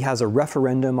has a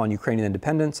referendum on Ukrainian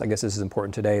independence. I guess this is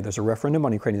important today. There's a referendum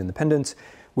on Ukrainian independence,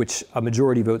 which a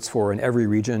majority votes for in every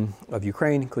region of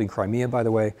Ukraine, including Crimea, by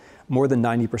the way. More than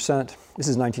 90%, this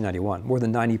is 1991, more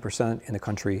than 90% in the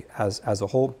country as a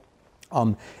whole.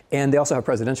 And they also have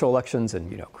presidential elections, and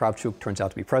Kravchuk turns out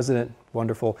to be president.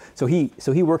 Wonderful. So he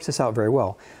works this out very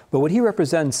well. But what he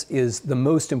represents is the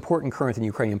most important current in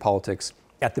Ukrainian politics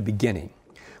at the beginning,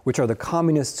 which are the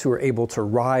communists who are able to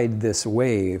ride this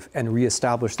wave and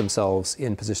reestablish themselves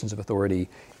in positions of authority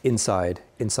inside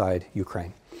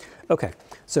Ukraine. Okay,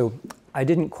 so I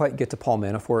didn't quite get to Paul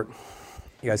Manafort.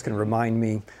 You guys can remind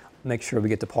me, make sure we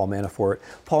get to Paul Manafort.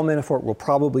 Paul Manafort will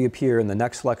probably appear in the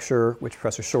next lecture, which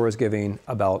Professor Shore is giving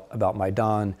about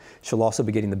Maidan. She'll also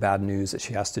be getting the bad news that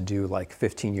she has to do like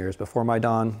 15 years before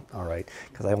Maidan. All right,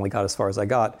 because I only got as far as I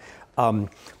got.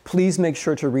 Please make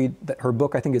sure to read her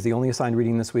book. I think is the only assigned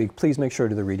reading this week. Please make sure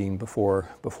to do the reading before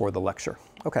the lecture.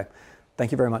 Okay,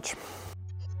 thank you very much.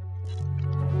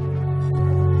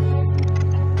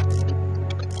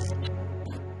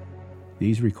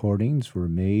 These recordings were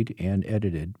made and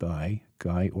edited by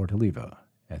Guy Ortoliva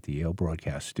at the Yale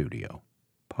Broadcast Studio.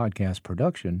 Podcast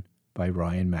production by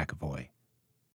Ryan McAvoy.